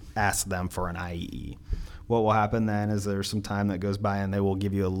ask them for an IEE. What will happen then is there's some time that goes by and they will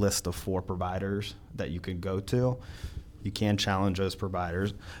give you a list of 4 providers that you can go to. You can challenge those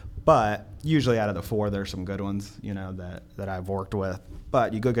providers, but usually out of the 4, there's some good ones, that I've worked with.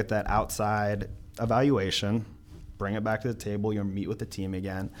 But you go get that outside evaluation, bring it back to the table, you'll meet with the team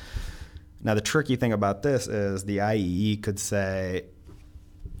again. Now, the tricky thing about this is the IEE could say,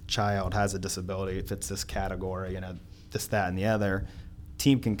 child has a disability, it fits this category, this, that, and the other.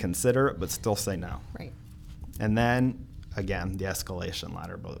 Team can consider it, but still say no. Right. And then, again, the escalation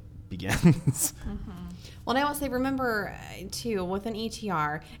ladder begins. Mm-hmm. Well, and I will say, remember, too, with an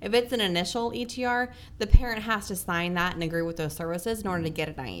ETR, if it's an initial ETR, the parent has to sign that and agree with those services in order to get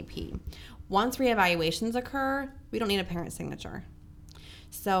an IEP. Once reevaluations occur, we don't need a parent signature.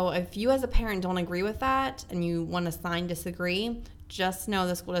 So if you as a parent don't agree with that and you want to sign disagree, just know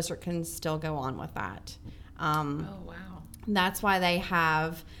the school district can still go on with that. Oh, wow. That's why they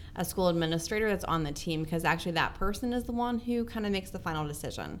have a school administrator that's on the team, because actually that person is the one who kind of makes the final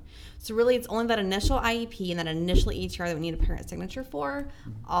decision. So really it's only that initial IEP and that initial ETR that we need a parent signature for.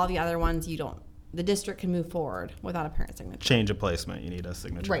 All the other ones you don't. The district can move forward without a parent signature. Change of placement, you need a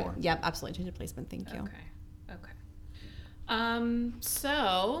signature Right. for. Yep, absolutely. Change of placement. Thank you. Okay.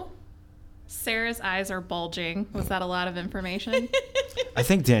 So Sarah's eyes are bulging. Was that a lot of information? I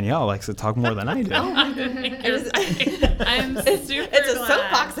think Danielle likes to talk more than I do. I'm super It's a glad.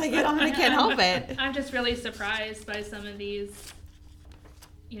 soapbox I get on and I can't help it. I'm just really surprised by some of these,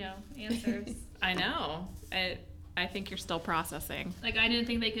 answers. I know. I think you're still processing. Like, I didn't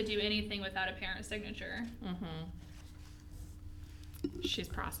think they could do anything without a parent signature. She's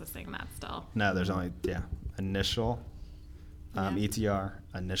processing that still. No, there's only, initial ETR,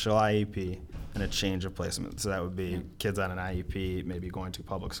 initial IEP, and a change of placement. So that would be kids on an IEP, maybe going to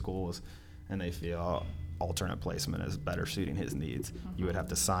public schools, and they feel alternate placement is better suiting his needs. You would have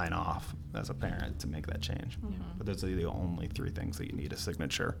to sign off as a parent to make that change. But those are the only 3 things that you need a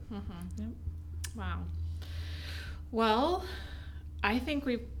signature. Yep. Wow. Well, I think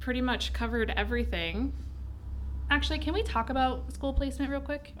we've pretty much covered everything. Actually, can we talk about school placement real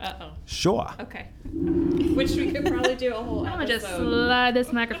quick? Uh-oh. Sure. Okay. Which we could probably do a whole I'm gonna just episode. slide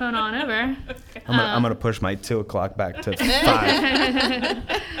this microphone on over. Okay. I'm gonna push my 2 o'clock back to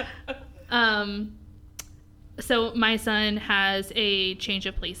 5. So my son has a change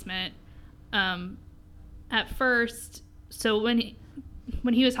of placement. At first, so when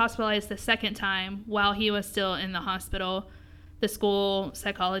he was hospitalized the second time, while he was still in the hospital, the school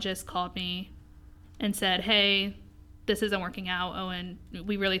psychologist called me and said, "Hey, this isn't working out, Owen.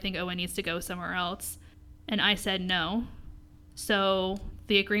 We really think Owen needs to go somewhere else." And I said no. So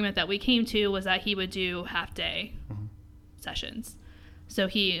the agreement that we came to was that he would do half-day sessions. So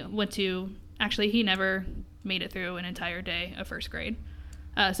he went to, actually, he never made it through an entire day of first grade.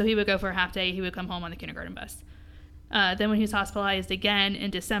 So he would go for a half day. He would come home on the kindergarten bus. Then when he was hospitalized again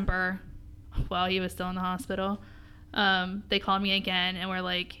in December, while he was still in the hospital, they called me again and were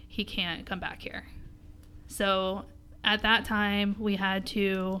like, he can't come back here. So at that time,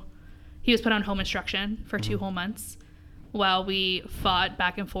 he was put on home instruction for 2 whole months while we fought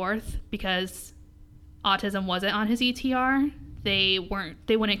back and forth because autism wasn't on his ETR. They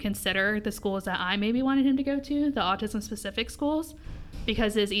wouldn't consider the schools that I maybe wanted him to go to, the autism specific schools,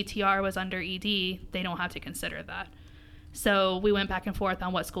 because his ETR was under ED. They don't have to consider that. So we went back and forth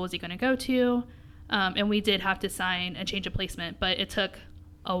on what school is he going to go to. And we did have to sign a change of placement, but it took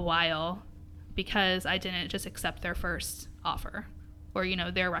a while because I didn't just accept their first offer or,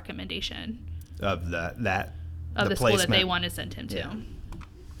 their recommendation Of the school that they wanted to send him to.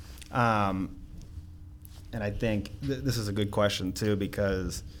 Yeah. And I think this is a good question too,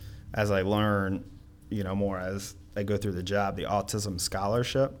 because as I learn, more as I go through the job, the autism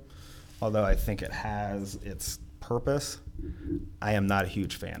scholarship, although I think it has its purpose, I am not a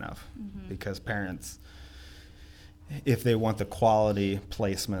huge fan of because parents, if they want the quality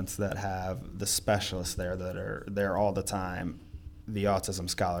placements that have the specialists there that are there all the time, the autism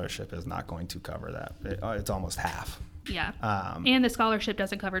scholarship is not going to cover that. It's almost half. Yeah. And the scholarship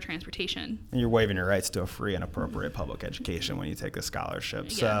doesn't cover transportation. And you're waiving your rights to a free and appropriate public education when you take the scholarship.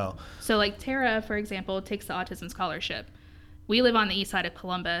 Yeah. So like Tara, for example, takes the autism scholarship. We live on the east side of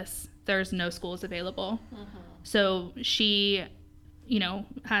Columbus. There's no schools available. So she,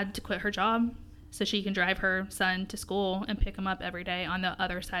 had to quit her job so she can drive her son to school and pick him up every day on the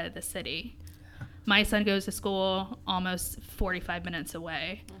other side of the city. My son goes to school almost 45 minutes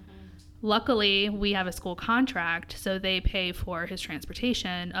away. Luckily, we have a school contract, so they pay for his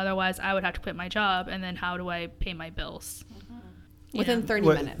transportation. Otherwise, I would have to quit my job, and then how do I pay my bills? Within 30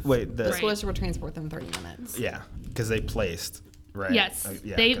 minutes. Wait, the school district will transport them 30 minutes. Yeah, because they placed, right? Yes,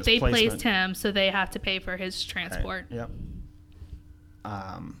 they placed him, so they have to pay for his transport. Right.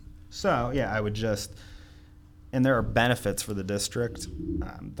 Yep. So, yeah, I would just, and there are benefits for the district.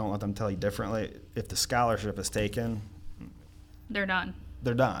 Don't let them tell you differently. If the scholarship is taken, they're done.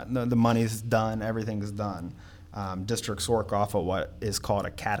 They're done. The money's done. Everything's done. Districts work off of what is called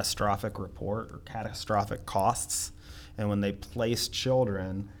a catastrophic report or catastrophic costs. And when they place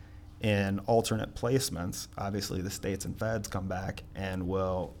children in alternate placements, obviously the states and feds come back and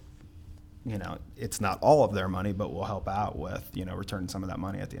will, it's not all of their money, but will help out with, returning some of that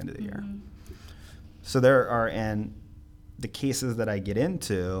money at the end of the year. So there are, and the cases that I get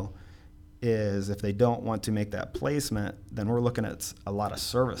into is if they don't want to make that placement, then we're looking at a lot of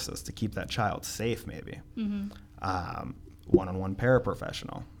services to keep that child safe maybe. one-on-one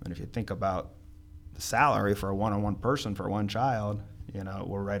paraprofessional. And if you think about the salary for a one-on-one person for one child, you know,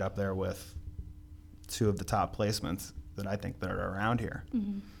 we're right up there with 2 of the top placements that I think that are around here.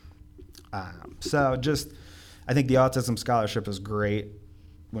 Mm-hmm. I think the Autism Scholarship is great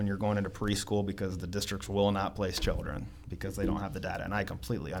when you're going into preschool because the districts will not place children because they don't have the data. And I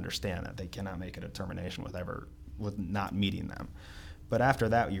completely understand that they cannot make a determination with not meeting them. But after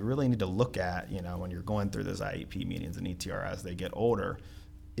that, you really need to look at, you know, when you're going through those IEP meetings and ETR as they get older,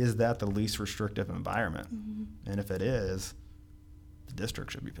 is that the least restrictive environment? Mm-hmm. And if it is, the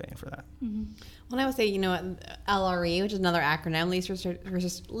district should be paying for that. Mm-hmm. Well, I would say, you know, LRE, which is another acronym, least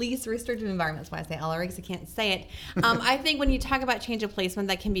restrictive environment. That's why I say LRE, because I can't say it. I think when you talk about change of placement,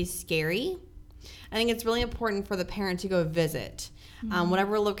 that can be scary. I think it's really important for the parent to go visit.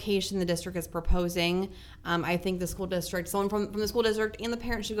 Whatever location the district is proposing, I think the school district, someone from the school district and the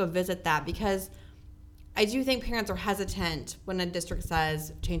parent should go visit that, because I do think parents are hesitant when a district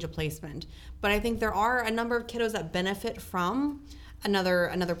says change of placement. But I think there are a number of kiddos that benefit from another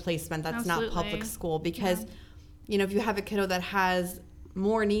placement that's Absolutely. Not public school, because you know, if you have a kiddo that has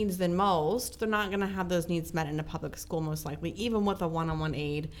more needs than most, they're not going to have those needs met in a public school most likely, even with a one-on-one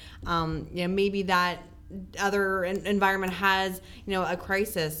aid. You know, maybe that other environment has, you know, a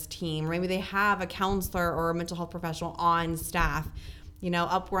crisis team, or maybe they have a counselor or a mental health professional on staff. You know,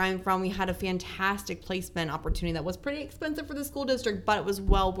 up where I'm from, we had a fantastic placement opportunity that was pretty expensive for the school district, but it was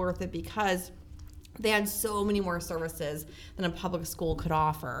well worth it because they had so many more services than a public school could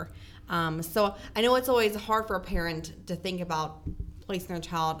offer. So I know it's always hard for a parent to think about placing their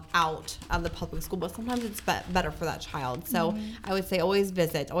child out of the public school, but sometimes it's better for that child. So I would say always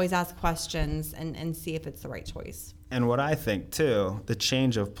visit, always ask questions, and see if it's the right choice. And what I think, too, the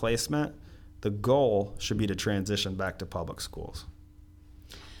change of placement, the goal should be to transition back to public schools.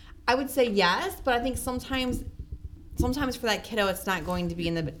 I would say yes, but I think sometimes for that kiddo, it's not going to be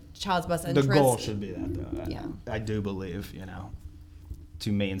in the child's best interest. The goal should be that, though. Yeah. I do believe, you know,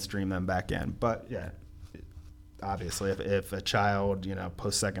 to mainstream them back in. But, yeah, obviously, if a child, you know,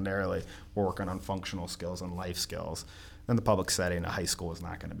 post-secondarily, we're working on functional skills and life skills, then the public setting, a high school, is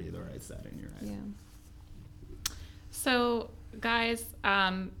not going to be the right setting. You're right. Yeah. So, guys,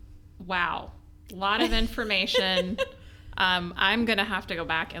 wow. A lot of information. I'm going to have to go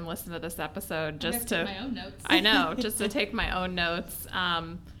back and listen to this episode just to take my own notes. I know, just to take my own notes.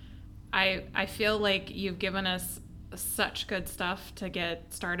 I feel like you've given us such good stuff to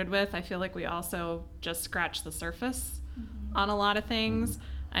get started with. I feel like we also just scratched the surface on a lot of things.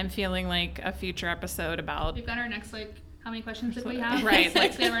 I'm feeling like a future episode about... We've got our next, like, how many questions did we have? Right.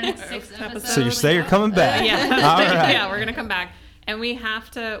 Like, we have our next 6 episodes. So you say you're coming back. Yeah. All right. Yeah, we're going to come back. And we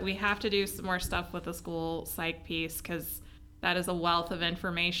have to do some more stuff with the school psych piece, because that is a wealth of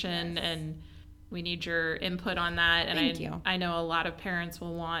information, and we need your input on that. And Thank you. I know a lot of parents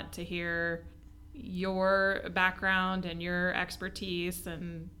will want to hear your background and your expertise,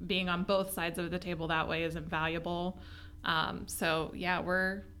 and being on both sides of the table that way is invaluable. So yeah,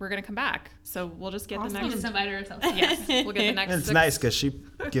 we're gonna come back. So we'll just get awesome. the next. We'll just invite ourselves. Yes, we'll get the next. And it's nice because she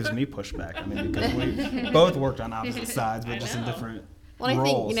gives me pushback. I mean, because we both worked on opposite sides, but just in different Well, roles.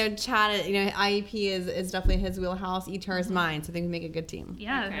 I think, you know, Chad, you know, IEP is definitely his wheelhouse. ETR is mine, so I think we make a good team.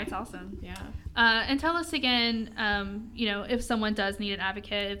 Yeah, Okay. that's awesome. Yeah. And tell us again, you know, if someone does need an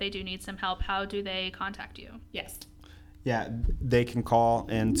advocate, if they do need some help, how do they contact you? Yes. Yeah, they can call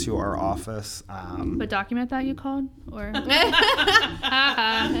into our office. But document that you called, or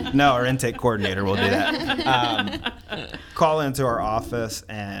No, our intake coordinator will do that. Call into our office,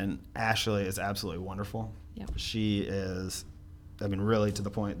 and Ashley is absolutely wonderful. Yep. She is, I mean, really to the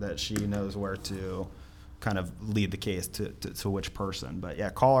point that she knows where to kind of lead the case to which person. But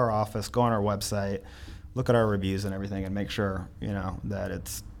yeah, call our office, go on our website, look at our reviews and everything, and make sure, you know, that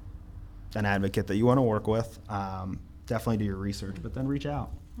it's an advocate that you want to work with. Definitely do your research, but then reach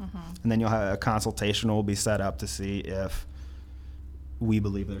out. And then you'll have a consultation will be set up to see if we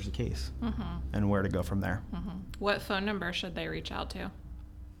believe there's a case and where to go from there. What phone number should they reach out to?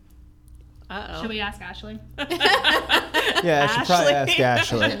 should we ask Ashley? Yeah, I should probably ask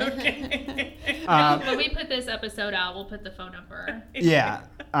Ashley. Okay. When we put this episode out, we'll put the phone number. Yeah.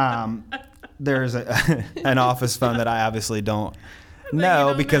 There's an office phone that I obviously don't know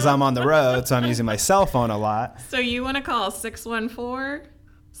don't because know. I'm on the road, so I'm using my cell phone a lot. So you want to call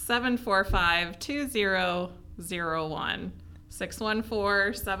 614-745-2001.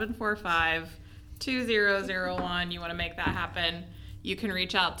 614-745-2001. You want to make that happen. You can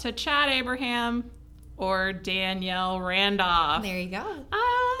reach out to Chad Abraham or Danielle Randolph. There you go.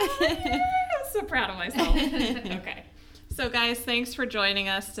 I'm so proud of myself. Okay. So guys, thanks for joining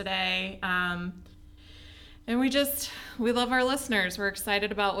us today. And we love our listeners. We're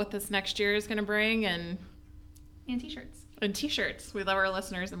excited about what this next year is going to bring, and t-shirts. And t-shirts. We love our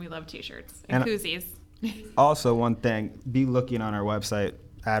listeners, and we love t-shirts and koozies. Also, one thing, be looking on our website,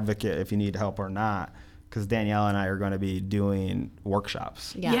 Advocate, if you need help or not, because Danielle and I are going to be doing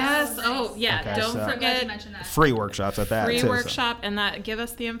workshops. Yes. Oh, yeah. Okay, Don't forget that. Free workshops at that. Free workshop, and that. Give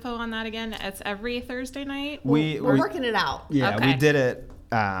us the info on that again. It's every Thursday night. We're working it out. Yeah, okay. We did it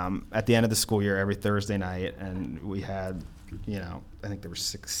at the end of the school year every Thursday night, and we had, I think there were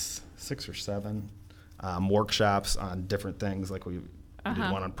six or seven workshops on different things, like we did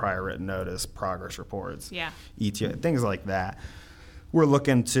one on prior written notice, progress reports, ETA, things like that. We're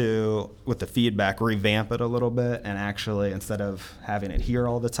looking to, with the feedback, revamp it a little bit, and actually, instead of having it here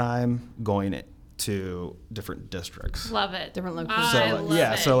all the time, going it to different districts. Love it. Different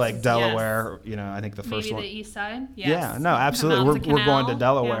locations. So like Delaware, I think the first one. Maybe the east side? Yes. Yeah, no, absolutely. We're going to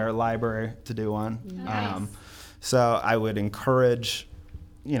Delaware Library to do one. Nice. So I would encourage,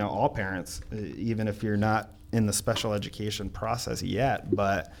 all parents, even if you're not in the special education process yet,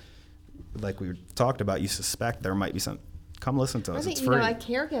 but like we talked about, you suspect there might be some. Come listen to us. It's free. A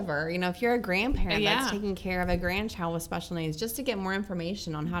caregiver, if you're a grandparent that's taking care of a grandchild with special needs, just to get more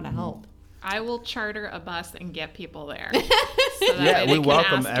information on how to help. I will charter a bus and get people there. So that we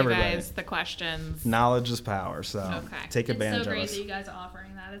welcome everybody. You guys the questions. Knowledge is power, so take advantage of us. It's so great that you guys are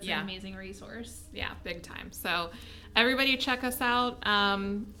offering that. It's an amazing resource. Yeah, big time. So everybody check us out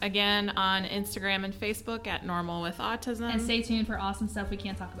again on Instagram and Facebook at Normal with Autism. And stay tuned for awesome stuff we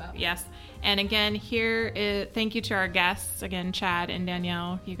can't talk about. Yes. And again, thank you to our guests, again, Chad and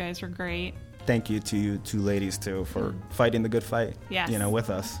Danielle. You guys were great. Thank you to you two ladies, too, for fighting the good fight, with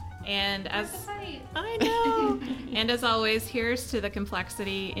us. And I know. And as always, here's to the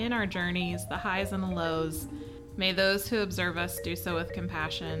complexity in our journeys, the highs and the lows. May those who observe us do so with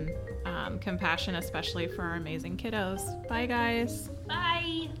compassion. Compassion especially for our amazing kiddos. Bye, guys.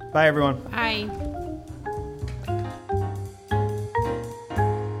 Bye. Bye, everyone. Bye.